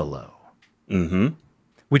Piccolo. Mm-hmm.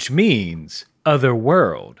 Which means other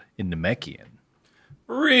world in Namekian.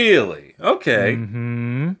 Really? Okay.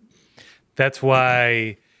 Mm-hmm. That's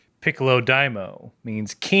why Piccolo Daimo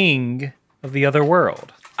means king of the other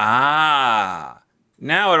world. Ah.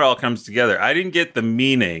 Now it all comes together. I didn't get the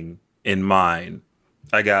meaning in mine.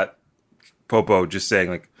 I got Popo just saying,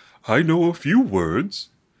 like, I know a few words.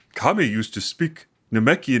 Kami used to speak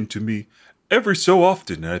Namekian to me every so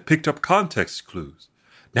often, and I picked up context clues.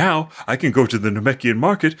 Now I can go to the Namekian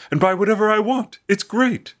market and buy whatever I want. It's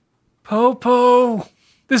great. Popo!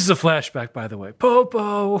 This is a flashback, by the way.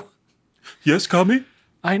 Popo! Yes, Kami?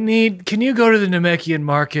 Can you go to the Namekian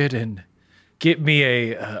market and get me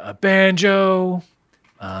a banjo?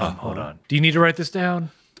 Hold on. Do you need to write this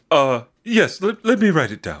down? Yes, let me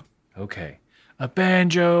write it down. Okay. A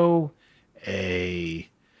banjo, a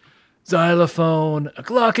xylophone, a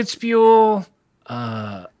glockenspiel,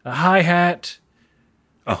 a hi-hat,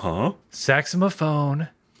 Uh-huh. saxophone,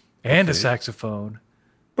 and a saxophone.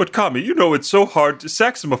 But Kami, you know it's so hard.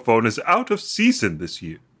 Saxophone is out of season this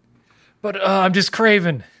year. But I'm just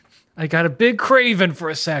craving. I got a big craving for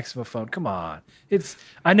a saxophone. Come on.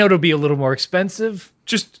 I know it'll be a little more expensive.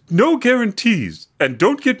 Just no guarantees. And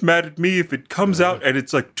don't get mad at me if it comes out and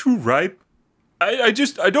it's like too ripe. I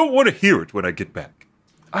don't want to hear it when I get back.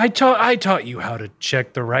 I taught you how to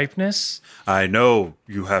check the ripeness. I know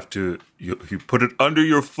you have to, you put it under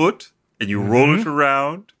your foot and you roll it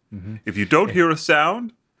around. Mm-hmm. If you don't hear a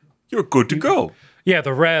sound, you're good to go. Yeah,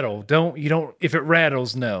 the rattle. If it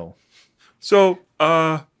rattles, no. So,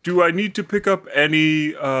 do I need to pick up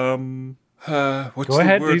any, what's Go the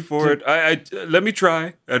ahead. word for it? Let me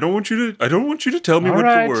try. I don't want you to tell me All what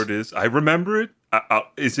right. the word is. I remember it.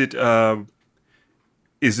 Is it a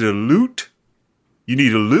lute? You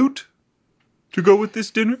need a lute to go with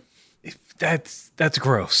this dinner? That's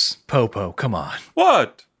gross. Popo, come on.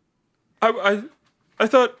 What? I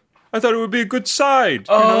thought it would be a good side.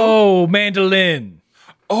 Oh, mandolin.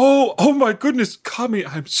 Oh my goodness, Kami,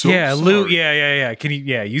 I'm so sorry. Lute. Yeah. Can you?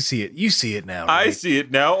 Yeah, you see it. You see it now. I Right? see it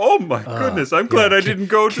now. Oh my goodness, I'm glad I didn't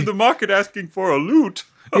go to the market asking for a lute.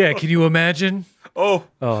 Yeah. Can you imagine? Oh,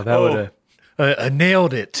 That would have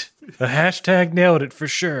nailed it. A hashtag nailed it for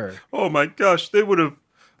sure. oh my gosh, they would have.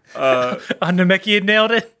 Namekian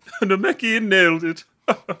nailed it. Namekian nailed it.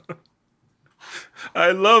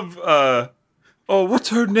 I love. What's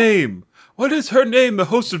her name? What is her name? The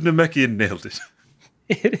host of Namekian nailed it.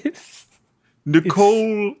 It is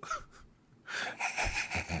Nicole.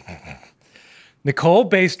 Nicole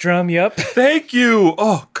bass drum. Yep. Thank you.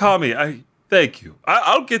 Oh, Kami, thank you.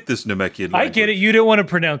 I'll get this Namekian. I get it. You didn't want to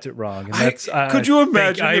pronounce it wrong. And that's, could you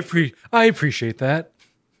imagine I appreciate that.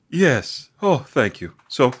 Yes. Oh, thank you.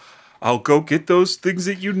 So I'll go get those things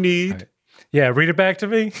that you need, Yeah, read it back to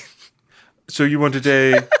me. So you wanted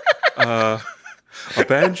a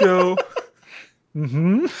banjo,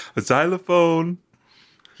 a xylophone,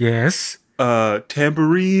 Yes. a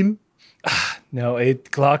tambourine, No, a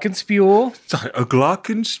glockenspiel, a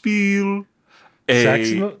glockenspiel,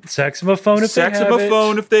 a saxophone if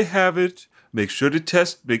saxophone if they have it. Make sure to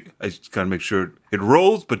test. I just gotta make sure it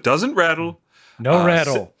rolls but doesn't rattle. No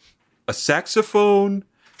rattle. A saxophone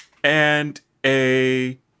and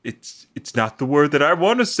a. It's not the word that I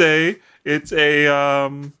want to say. It's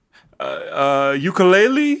a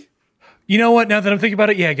ukulele. You know what? Now that I'm thinking about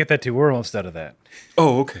it, yeah, I get that too. We're almost out of that.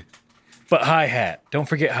 Oh, okay. But hi-hat. Don't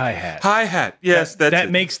forget hi-hat. Hi-hat. Yes,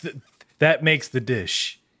 that makes the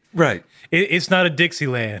dish. Right. It's not a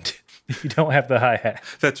Dixieland if you don't have the hi-hat.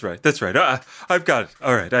 That's right. That's right. I've got it.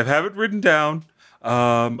 All right. I have it written down.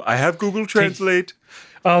 I have Google Translate.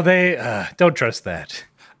 Oh, they don't trust that.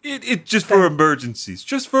 It just for emergencies.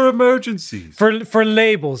 Just for emergencies. For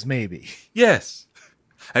labels, maybe. Yes.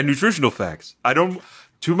 And nutritional facts. I don't.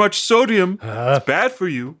 Too much sodium. It's bad for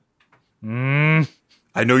you.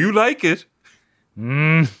 I know you like it.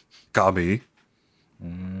 Kami.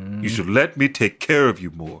 You should let me take care of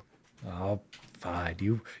you more. Oh,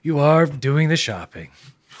 fine. You are doing the shopping.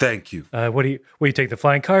 Thank you. What do you take the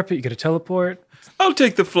flying carpet? You get a teleport? I'll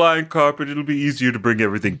take the flying carpet. It'll be easier to bring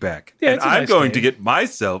everything back. Yeah, and it's a I'm nice going day. to get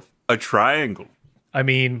myself a triangle. I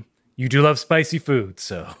mean, you do love spicy food,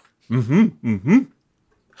 so.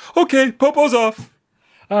 Okay, Popo's off.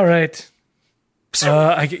 All right.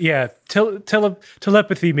 Telepathy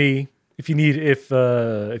me if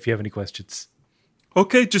you have any questions.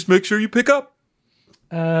 Okay, just make sure you pick up.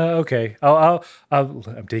 Okay. I'm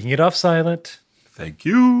taking it off silent. Thank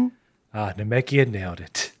you. Namekia nailed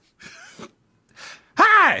it.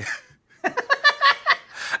 Hi.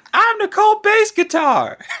 I'm Nicole Bass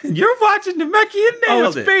Guitar. You're watching Namekia and Oh,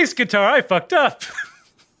 Nailed it's It. bass guitar. I fucked up.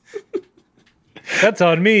 That's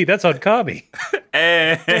on me. That's on Kami.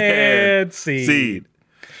 And Seed. Seed.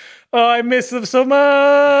 Oh, I miss them so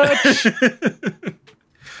much.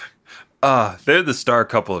 They're the star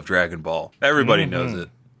couple of Dragon Ball. Everybody knows it.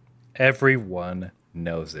 Everyone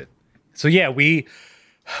knows it. So yeah, we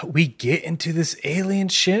get into this alien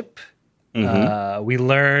ship. We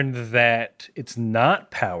learned that it's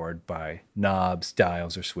not powered by knobs,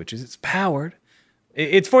 dials, or switches. It's powered.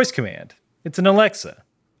 It's voice command. It's an Alexa.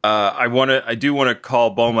 I do want to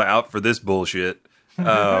call Bulma out for this bullshit.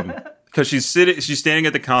 Because she's standing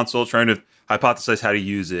at the console trying to hypothesize how to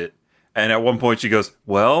use it. And at one point she goes,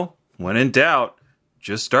 well, when in doubt,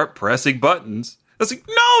 just start pressing buttons. I was like,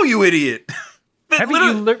 no, you idiot. Haven't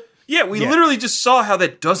you learned? Yeah, we literally just saw how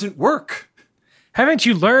that doesn't work. Haven't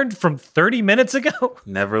you learned from 30 minutes ago?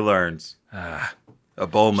 Never learns. A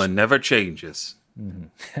Bulma never changes.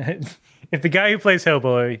 If the guy who plays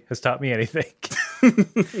Hellboy has taught me anything,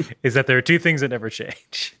 is that there are two things that never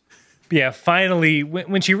change. Yeah, finally,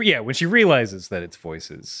 when she realizes that it's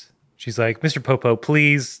voices, she's like, Mr. Popo,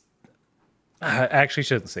 please. Actually,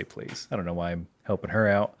 she doesn't say please. I don't know why I'm helping her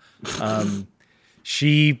out.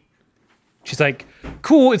 She's like,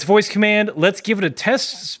 cool, it's voice command. Let's give it a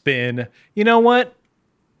test spin. You know what?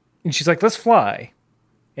 And she's like, let's fly.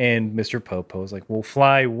 And Mr. Popo is like, well,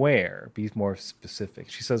 fly where? Be more specific.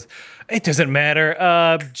 She says, it doesn't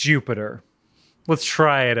matter. Jupiter. Let's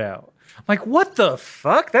try it out. I'm like, what the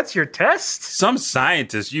fuck? That's your test? Some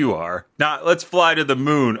scientist you are. Now, let's fly to the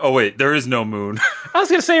moon. Oh, wait, there is no moon. I was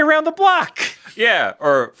going to say around the block. Yeah,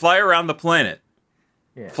 or fly around the planet.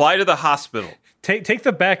 Yeah. Fly to the hospital. Take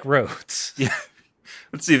the back roads. Yeah.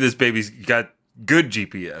 Let's see if this baby's got good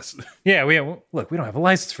GPS. Yeah, we don't have a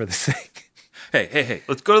license for this thing. Hey,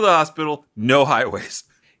 let's go to the hospital. No highways.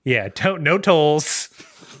 Yeah, no tolls.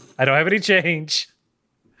 I don't have any change.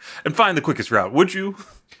 And find the quickest route, would you?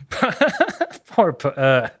 Poor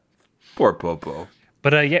Popo.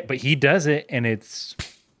 But he does it, and it's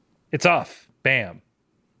off. Bam,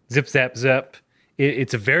 zip zap zap.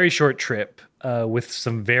 It's a very short trip with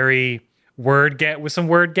some very word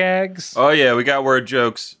gags. Oh yeah, we got word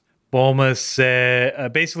jokes. Bulma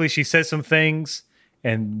said basically she says some things,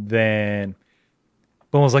 and then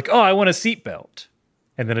Bulma's like, "Oh, I want a seatbelt,"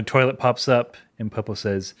 and then a toilet pops up, and Popo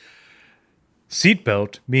says,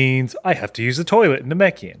 "Seatbelt means I have to use the toilet in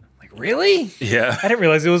Namekian." Like, really? Yeah. I didn't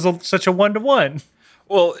realize it was such a 1-to-1.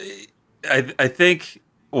 Well, I think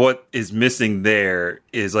what is missing there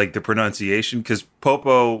is like the pronunciation, because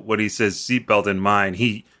Popo, when he says seatbelt in mine,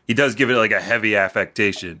 he does give it like a heavy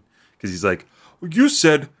affectation, because he's like, you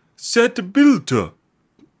said seatbelt.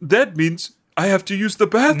 That means I have to use the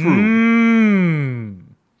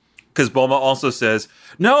bathroom. Because Bulma also says,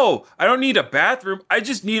 no, I don't need a bathroom. I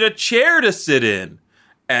just need a chair to sit in.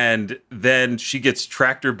 and then she gets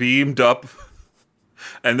tractor beamed up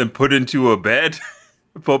and then put into a bed.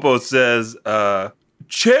 Popo says,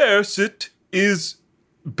 chair sit is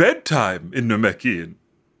bedtime in Namekian.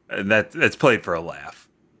 And that's played for a laugh.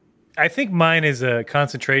 I think mine is a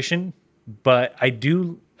concentration, but I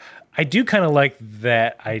do kind of like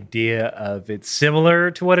that idea of it's similar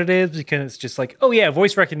to what it is, because it's just like, oh yeah,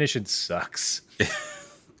 voice recognition sucks.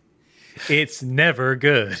 It's never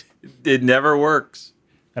good. It never works.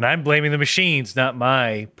 And I'm blaming the machines, not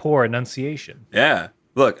my poor enunciation. Yeah.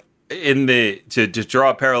 Look, to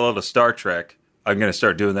draw a parallel to Star Trek, I'm going to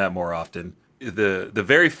start doing that more often. The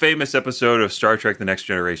very famous episode of Star Trek The Next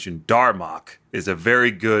Generation, Darmok, is a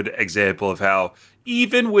very good example of how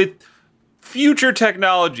even with future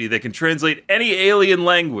technology that can translate any alien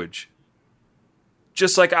language,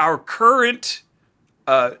 just like our current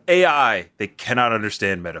AI, they cannot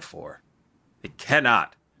understand metaphor. They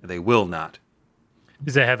cannot. They will not.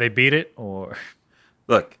 Is that how they beat it? Or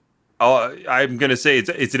Look, I'm going to say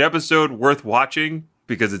it's an episode worth watching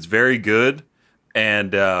because it's very good.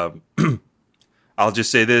 And I'll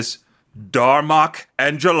just say this. Darmok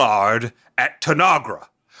and Jalard at Tanagra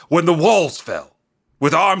when the walls fell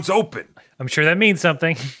with arms open. I'm sure that means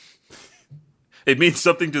something. It means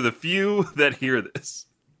something to the few that hear this.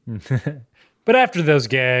 But after those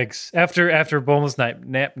gags, after Bulma's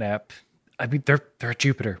nap, I mean, they're at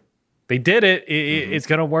Jupiter. They did it. It's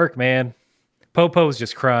gonna work, man. Popo's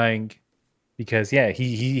just crying because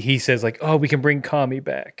he says like, oh, we can bring Kami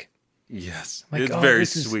back. Yes, Like, it's oh, very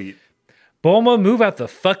this is- sweet. Bulma, move out the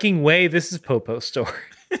fucking way. This is Popo's story.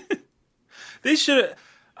 They should.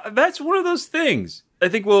 That's one of those things. I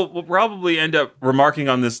think we'll probably end up remarking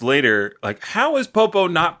on this later. Like, how is Popo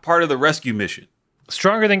not part of the rescue mission?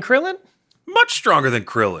 Stronger than Krillin? Much stronger than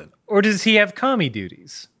Krillin. Or does he have Kami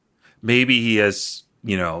duties? Maybe he has,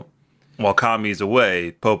 while Kami's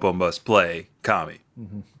away, Popo must play Kami.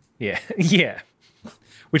 Yeah, yeah.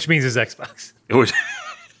 Which means his Xbox. It was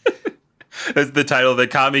that's the title that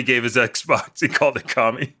Kami gave his Xbox. He called it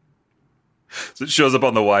Kami. So it shows up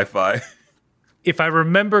on the Wi-Fi. If I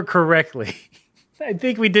remember correctly, I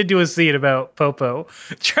think we did do a scene about Popo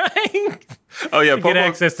trying Oh yeah, to Popo. get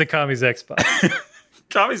access to Kami's Xbox.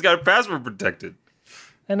 Kami's got a password protected.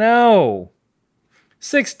 I know.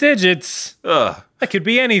 6 digits. Ugh. That could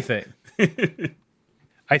be anything.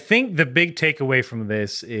 I think the big takeaway from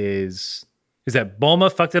this is that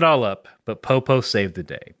Bulma fucked it all up, but Popo saved the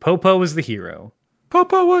day. Popo is the hero.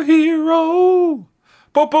 Popo a hero.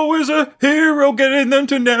 Popo is a hero getting them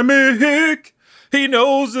to Namek. He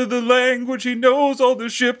knows the language, he knows all the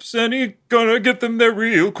ships, and he gonna get them there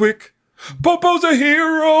real quick. Popo's a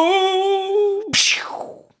hero.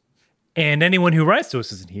 And anyone who writes to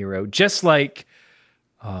us is a hero, just like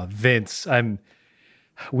Vince.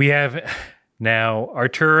 We have now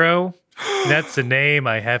Arturo. That's a name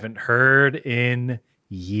I haven't heard in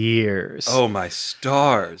years. Oh my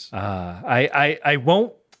stars. I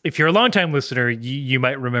won't. If you're a longtime listener, you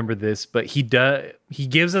might remember this, but he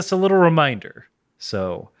gives us a little reminder.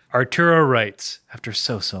 So Arturo writes, after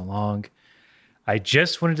so long, I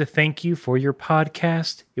just wanted to thank you for your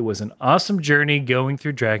podcast. It was an awesome journey going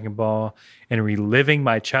through Dragon Ball and reliving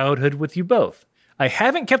my childhood with you both. I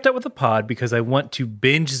haven't kept up with the pod because I want to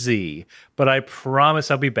binge Z, but I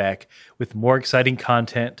promise I'll be back with more exciting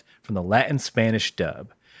content from the Latin Spanish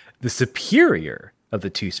dub, the superior of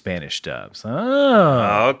the 2 Spanish dubs.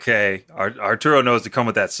 Oh. Okay. Arturo knows to come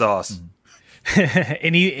with that sauce.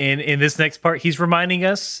 And in this next part, he's reminding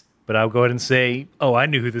us, but I'll go ahead and say, oh, I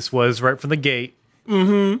knew who this was right from the gate.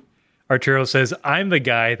 Mm-hmm. Arturo says, I'm the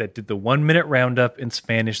guy that did the 1-minute roundup in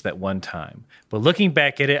Spanish that one time. But looking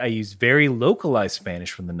back at it, I used very localized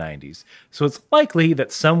Spanish from the 90s. So it's likely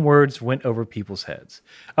that some words went over people's heads.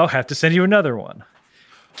 I'll have to send you another one.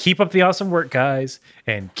 Keep up the awesome work, guys,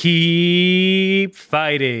 and keep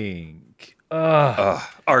fighting.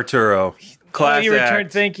 Arturo. Class you returned,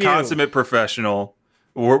 act, thank you. consummate professional.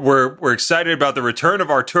 We're excited about the return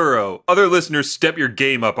of Arturo. Other listeners, step your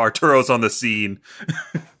game up. Arturo's on the scene.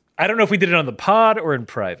 I don't know if we did it on the pod or in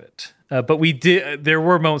private, but we did. There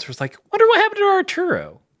were moments where it's like, wonder what happened to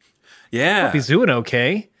Arturo. Yeah. Hope he's doing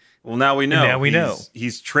okay. Well, now we know. Now we know.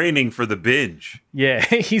 He's training for the binge. Yeah,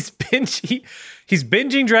 he's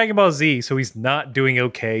binging Dragon Ball Z, so he's not doing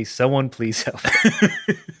okay. Someone please help.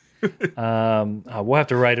 We'll have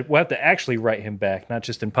to write it. We'll have to actually write him back, not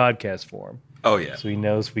just in podcast form, Oh, yeah. so he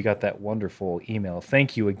knows we got that wonderful email.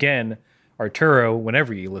 Thank you again, Arturo.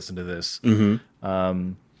 Whenever you listen to this,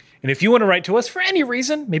 and if you want to write to us for any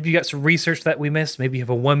reason, maybe you got some research that we missed, maybe you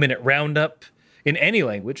have a 1-minute roundup in any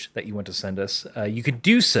language that you want to send us, you can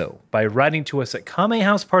do so by writing to us at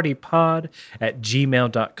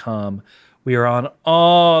kamehousepartypod@gmail.com. We are on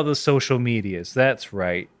all the social medias. That's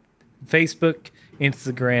right. Facebook,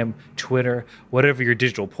 Instagram, Twitter, whatever your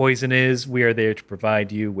digital poison is, we are there to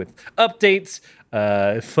provide you with updates,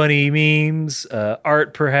 funny memes,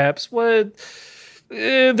 art perhaps.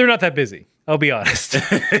 They're not that busy, I'll be honest.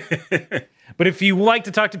 But if you like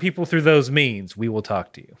to talk to people through those means, we will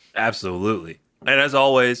talk to you. Absolutely. And as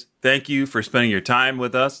always, thank you for spending your time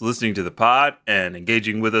with us, listening to the pod, and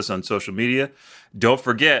engaging with us on social media. Don't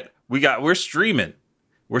forget, we're streaming.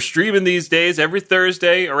 We're streaming these days every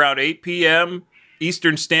Thursday around 8 p.m.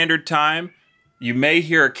 Eastern Standard Time. You may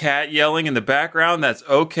hear a cat yelling in the background. That's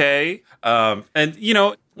okay. And,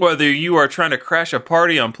 whether you are trying to crash a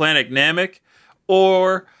party on Planet Namek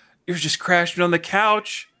or you're just crashing on the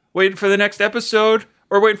couch waiting for the next episode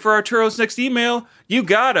or waiting for Arturo's next email, you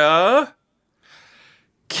gotta...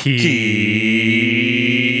 Keep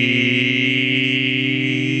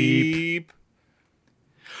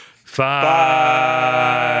 5